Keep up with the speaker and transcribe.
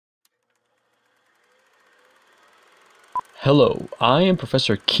Hello, I am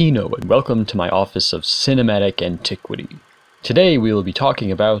Professor Kino and welcome to my Office of Cinematic Antiquity. Today we will be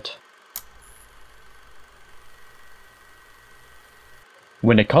talking about...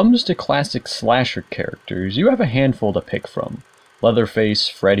 When it comes to classic slasher characters, you have a handful to pick from. Leatherface,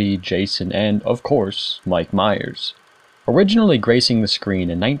 Freddy, Jason, and, of course, Mike Myers. Originally gracing the screen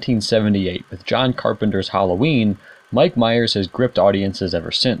in 1978 with John Carpenter's Halloween, Mike Myers has gripped audiences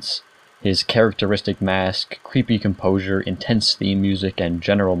ever since. His characteristic mask, creepy composure, intense theme music, and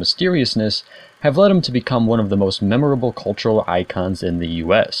general mysteriousness have led him to become one of the most memorable cultural icons in the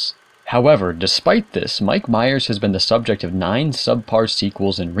US. However, despite this, Mike Myers has been the subject of 9 subpar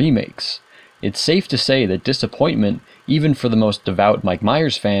sequels and remakes. It's safe to say that disappointment, even for the most devout Mike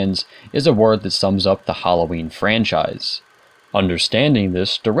Myers fans, is a word that sums up the Halloween franchise. Understanding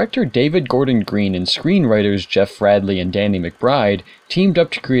this, director David Gordon Green and screenwriters Jeff Radley and Danny McBride teamed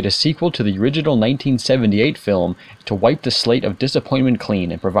up to create a sequel to the original 1978 film to wipe the slate of disappointment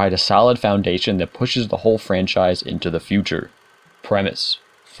clean and provide a solid foundation that pushes the whole franchise into the future. Premise: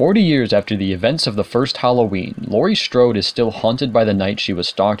 40 years after the events of the first Halloween, Laurie Strode is still haunted by the night she was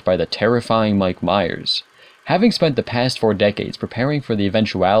stalked by the terrifying Mike Myers. Having spent the past 4 decades preparing for the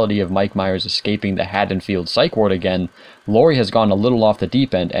eventuality of Mike Myers escaping the Haddonfield psych ward again, Laurie has gone a little off the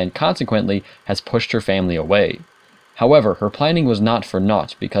deep end and consequently has pushed her family away. However, her planning was not for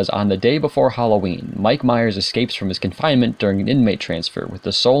naught because on the day before Halloween, Mike Myers escapes from his confinement during an inmate transfer with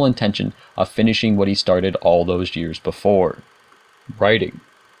the sole intention of finishing what he started all those years before. Writing: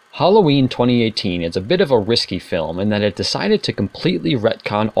 Halloween 2018 is a bit of a risky film in that it decided to completely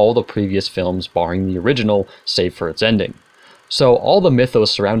retcon all the previous films barring the original, save for its ending. So all the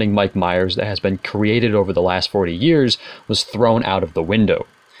mythos surrounding Mike Myers that has been created over the last 40 years was thrown out of the window.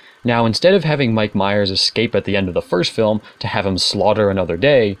 Now, instead of having Mike Myers escape at the end of the first film to have him slaughter another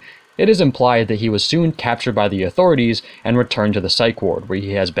day, it is implied that he was soon captured by the authorities and returned to the psych ward where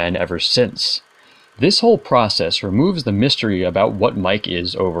he has been ever since. This whole process removes the mystery about what Mike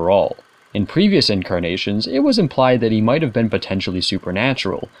is overall. In previous incarnations, it was implied that he might have been potentially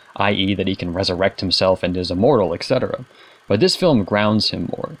supernatural, i.e. that he can resurrect himself and is immortal, etc. But this film grounds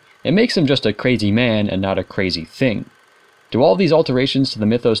him more. It makes him just a crazy man and not a crazy thing. Do all these alterations to the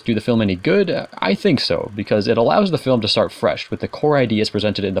mythos do the film any good? I think so, because it allows the film to start fresh with the core ideas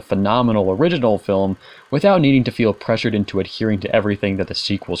presented in the phenomenal original film without needing to feel pressured into adhering to everything that the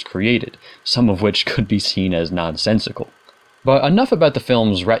sequels created, some of which could be seen as nonsensical. But enough about the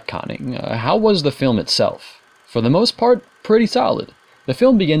film's retconning. How was the film itself? For the most part, pretty solid. The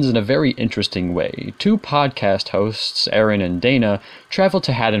film begins in a very interesting way. 2 podcast hosts, Aaron and Dana, travel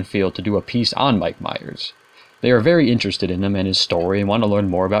to Haddonfield to do a piece on Mike Myers. They are very interested in him and his story and want to learn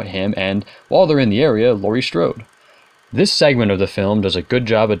more about him and, while they're in the area, Laurie Strode. This segment of the film does a good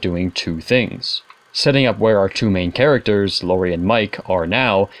job at doing 2 things: setting up where our 2 main characters, Laurie and Mike, are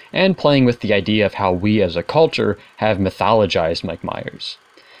now, and playing with the idea of how we as a culture have mythologized Mike Myers.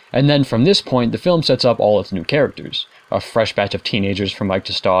 And then from this point, the film sets up all its new characters. A fresh batch of teenagers for Mike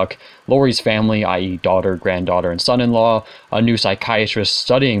to stalk, Laurie's family, i.e. daughter, granddaughter, and son-in-law, a new psychiatrist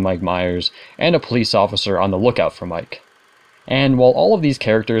studying Mike Myers, and a police officer on the lookout for Mike. And while all of these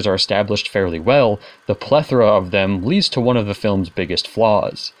characters are established fairly well, the plethora of them leads to one of the film's biggest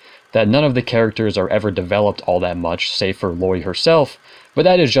flaws. That none of the characters are ever developed all that much, save for Laurie herself, but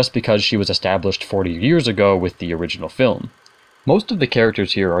that is just because she was established 40 years ago with the original film. Most of the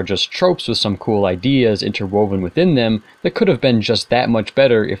characters here are just tropes with some cool ideas interwoven within them that could have been just that much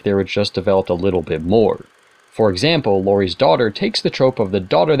better if they were just developed a little bit more. For example, Laurie's daughter takes the trope of the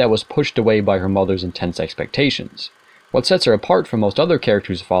daughter that was pushed away by her mother's intense expectations. What sets her apart from most other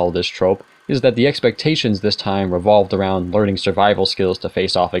characters who follow this trope is that the expectations this time revolved around learning survival skills to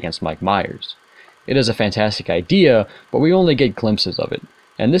face off against Mike Myers. It is a fantastic idea, but we only get glimpses of it,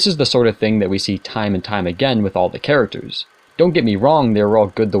 and this is the sort of thing that we see time and time again with all the characters. Don't get me wrong, they were all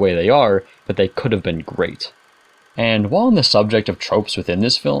good the way they are, but they could have been great. And while on the subject of tropes within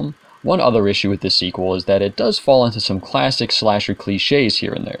this film, one other issue with this sequel is that it does fall into some classic slasher cliches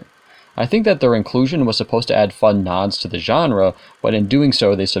here and there. I think that their inclusion was supposed to add fun nods to the genre, but in doing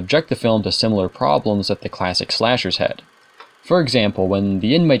so they subject the film to similar problems that the classic slashers had. For example, when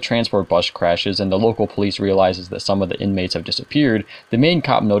the inmate transport bus crashes and the local police realizes that some of the inmates have disappeared, the main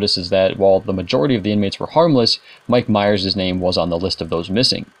cop notices that while the majority of the inmates were harmless, Mike Myers' name was on the list of those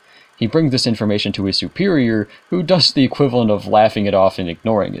missing. He brings this information to his superior, who does the equivalent of laughing it off and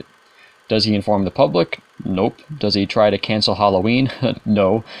ignoring it. Does he inform the public? Nope. Does he try to cancel Halloween?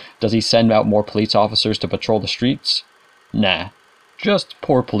 No. Does he send out more police officers to patrol the streets? Nah. Just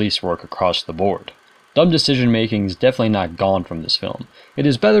poor police work across the board. Dumb decision making is definitely not gone from this film. It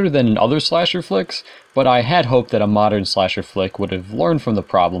is better than in other slasher flicks, but I had hoped that a modern slasher flick would have learned from the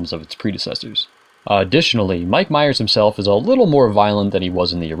problems of its predecessors. Additionally, Mike Myers himself is a little more violent than he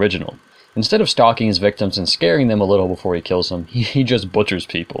was in the original. Instead of stalking his victims and scaring them a little before he kills them, he just butchers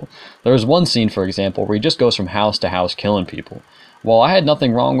people. There's one scene, for example, where he just goes from house to house killing people. While I had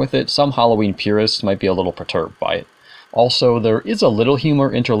nothing wrong with it, some Halloween purists might be a little perturbed by it. Also, there is a little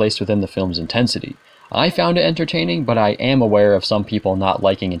humor interlaced within the film's intensity. I found it entertaining, but I am aware of some people not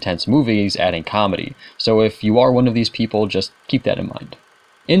liking intense movies adding comedy, so if you are one of these people, just keep that in mind.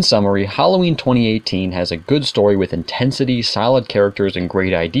 In summary, Halloween 2018 has a good story with intensity, solid characters, and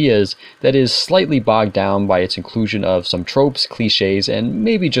great ideas that is slightly bogged down by its inclusion of some tropes, cliches, and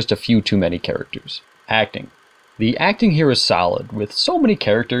maybe just a few too many characters. Acting. The acting here is solid. With so many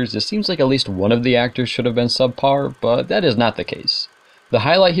characters, it seems like at least one of the actors should have been subpar, but that is not the case. The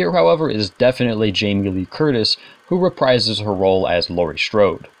highlight here, however, is definitely Jamie Lee Curtis, who reprises her role as Laurie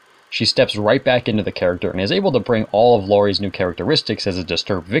Strode. She steps right back into the character and is able to bring all of Laurie's new characteristics as a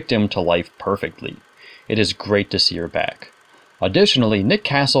disturbed victim to life perfectly. It is great to see her back. Additionally, Nick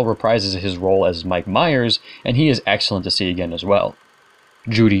Castle reprises his role as Mike Myers, and he is excellent to see again as well.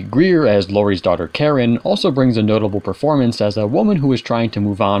 Judy Greer as Laurie's daughter Karen also brings a notable performance as a woman who is trying to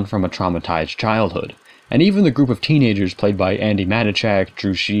move on from a traumatized childhood. And even the group of teenagers played by Andy Matichak,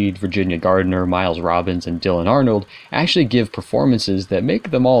 Drew Sheed, Virginia Gardner, Miles Robbins, and Dylan Arnold actually give performances that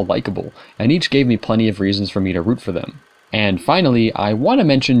make them all likable, and each gave me plenty of reasons for me to root for them. And finally, I want to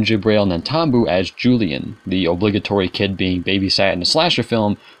mention Jibril Nantambu as Julian, the obligatory kid being babysat in a slasher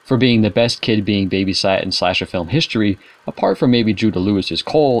film, for being the best kid being babysat in slasher film history, apart from maybe Judah Lewis's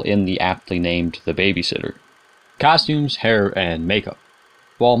Cole in the aptly named The Babysitter. Costumes, hair, and makeup.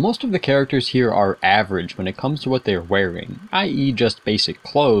 While most of the characters here are average when it comes to what they are wearing, i.e. just basic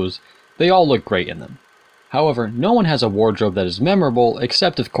clothes, they all look great in them. However, no one has a wardrobe that is memorable,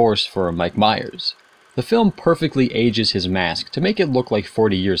 except of course for Mike Myers. The film perfectly ages his mask to make it look like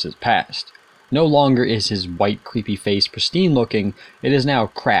 40 years has passed. No longer is his white, creepy face pristine looking, it is now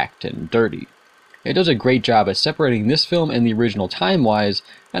cracked and dirty. It does a great job at separating this film and the original time-wise,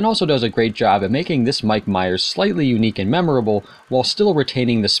 and also does a great job at making this Mike Myers slightly unique and memorable, while still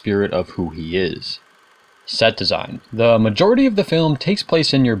retaining the spirit of who he is. Set design. The majority of the film takes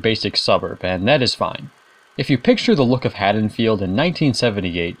place in your basic suburb, and that is fine. If you picture the look of Haddonfield in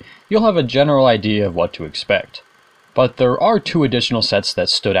 1978, you'll have a general idea of what to expect. But there are two additional sets that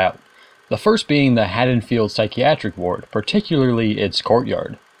stood out. The first being the Haddonfield Psychiatric Ward, particularly its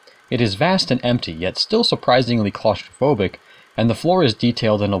courtyard. It is vast and empty, yet still surprisingly claustrophobic, and the floor is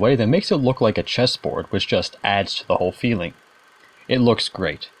detailed in a way that makes it look like a chessboard, which just adds to the whole feeling. It looks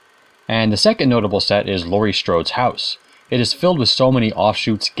great. And the second notable set is Laurie Strode's house. It is filled with so many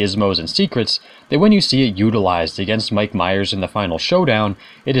offshoots, gizmos, and secrets that when you see it utilized against Mike Myers in the final showdown,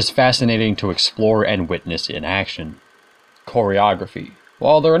 it is fascinating to explore and witness in action. Choreography.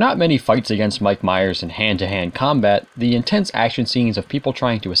 While there are not many fights against Mike Myers in hand-to-hand combat, the intense action scenes of people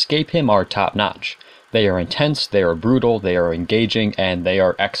trying to escape him are top-notch. They are intense, they are brutal, they are engaging, and they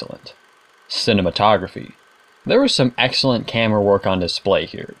are excellent. Cinematography. There is some excellent camera work on display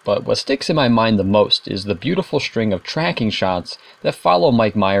here, but what sticks in my mind the most is the beautiful string of tracking shots that follow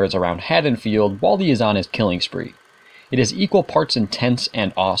Mike Myers around Haddonfield while he is on his killing spree. It is equal parts intense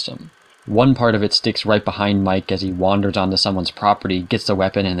and awesome. One part of it sticks right behind Mike as he wanders onto someone's property, gets a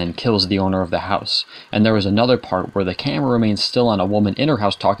weapon, and then kills the owner of the house. And there is another part where the camera remains still on a woman in her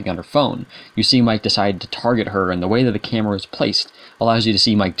house talking on her phone. You see Mike decide to target her, and the way that the camera is placed allows you to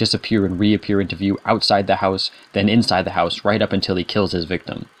see Mike disappear and reappear into view outside the house, then inside the house, right up until he kills his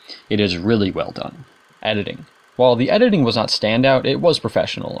victim. It is really well done. Editing. While the editing was not standout, it was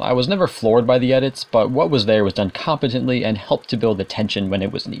professional. I was never floored by the edits, but what was there was done competently and helped to build the tension when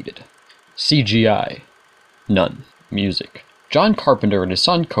it was needed. CGI. None. Music. John Carpenter and his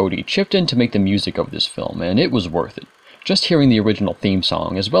son Cody chipped in to make the music of this film, and it was worth it. Just hearing the original theme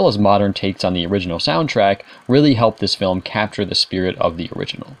song, as well as modern takes on the original soundtrack, really helped this film capture the spirit of the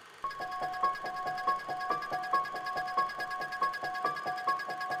original.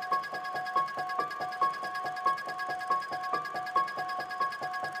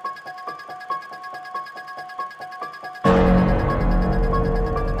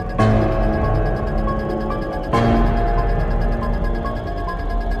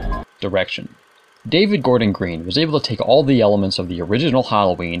 Direction. David Gordon Green was able to take all the elements of the original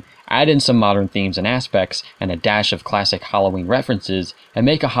Halloween, add in some modern themes and aspects, and a dash of classic Halloween references, and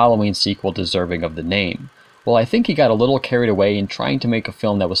make a Halloween sequel deserving of the name. While I think he got a little carried away in trying to make a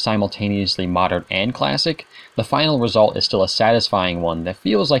film that was simultaneously modern and classic, the final result is still a satisfying one that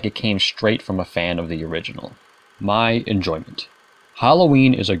feels like it came straight from a fan of the original. My enjoyment.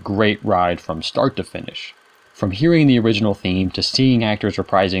 Halloween is a great ride from start to finish. From hearing the original theme, to seeing actors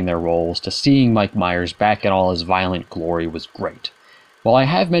reprising their roles, to seeing Mike Myers back in all his violent glory was great. While I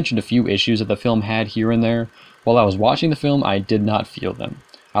have mentioned a few issues that the film had here and there, while I was watching the film I did not feel them.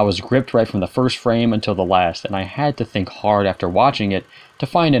 I was gripped right from the first frame until the last, and I had to think hard after watching it to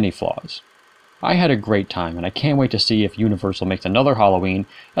find any flaws. I had a great time, and I can't wait to see if Universal makes another Halloween,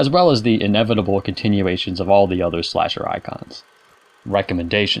 as well as the inevitable continuations of all the other slasher icons.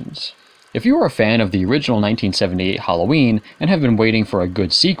 Recommendations. If you are a fan of the original 1978 Halloween and have been waiting for a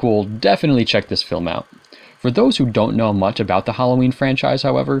good sequel, definitely check this film out. For those who don't know much about the Halloween franchise,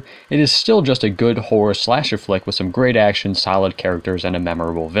 however, it is still just a good horror slasher flick with some great action, solid characters, and a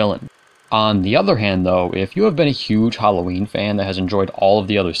memorable villain. On the other hand though, if you have been a huge Halloween fan that has enjoyed all of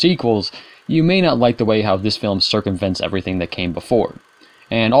the other sequels, you may not like the way how this film circumvents everything that came before.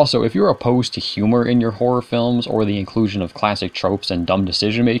 And also, if you're opposed to humor in your horror films or the inclusion of classic tropes and dumb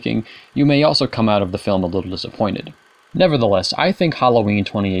decision making, you may also come out of the film a little disappointed. Nevertheless, I think Halloween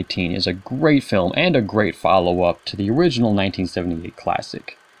 2018 is a great film and a great follow-up to the original 1978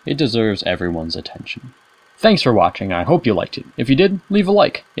 classic. It deserves everyone's attention. Thanks for watching, I hope you liked it. If you did, leave a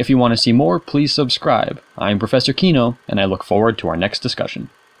like. If you want to see more, please subscribe. I'm Professor Kino, and I look forward to our next discussion.